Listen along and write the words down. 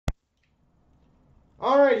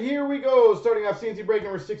All right, here we go. Starting off CNC break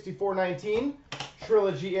number 6419.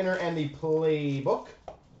 Trilogy inner and the Playbook.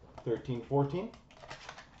 1314.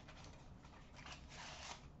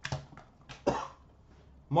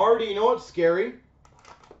 Marty, you know what's scary?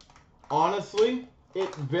 Honestly,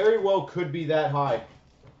 it very well could be that high.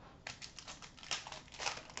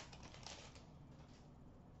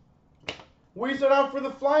 We start out for the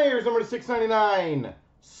Flyers, number 699,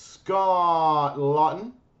 Scott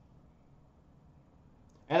Lawton.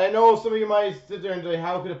 And I know some of you might sit there and say,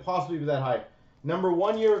 how could it possibly be that high? Number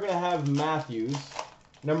 1, you're going to have Matthews.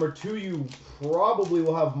 Number 2, you probably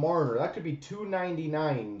will have Marner. That could be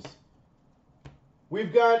 299s.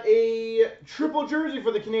 We've got a triple jersey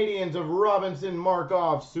for the Canadians of Robinson,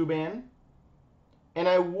 Markov, Subban. And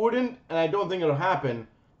I wouldn't, and I don't think it'll happen,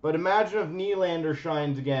 but imagine if Nylander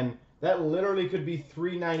shines again. That literally could be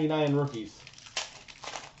 399 rookies.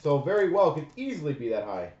 So very well, could easily be that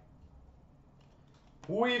high.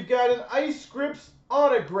 We've got an Ice Scripts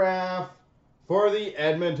autograph for the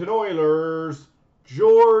Edmonton Oilers,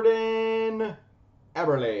 Jordan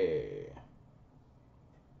Eberle.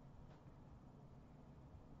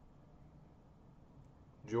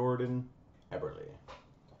 Jordan Eberle.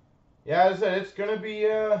 Yeah, as I said, it's gonna be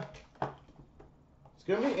interesting.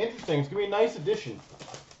 It's gonna be a nice addition.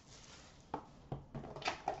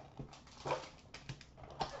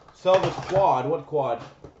 Sell this quad. What quad?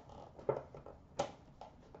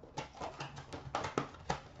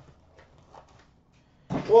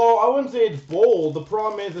 Well, I wouldn't say it's bold. The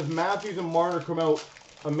problem is if Matthews and Marner come out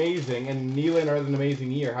amazing and Nylander has an amazing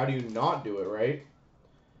year, how do you not do it, right?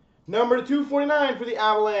 Number 249 for the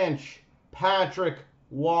Avalanche, Patrick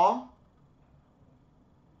Waugh.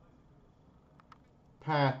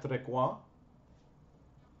 Patrick Waugh.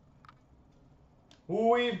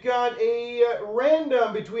 We've got a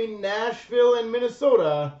random between Nashville and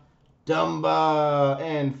Minnesota, Dumba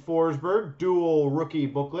and Forsberg, dual rookie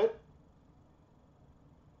booklet.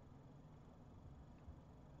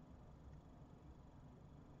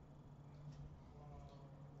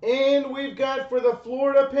 And we've got for the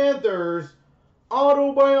Florida Panthers,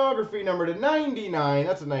 autobiography number to 99.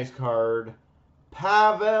 That's a nice card.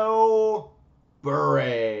 Pavel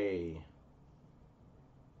Bure.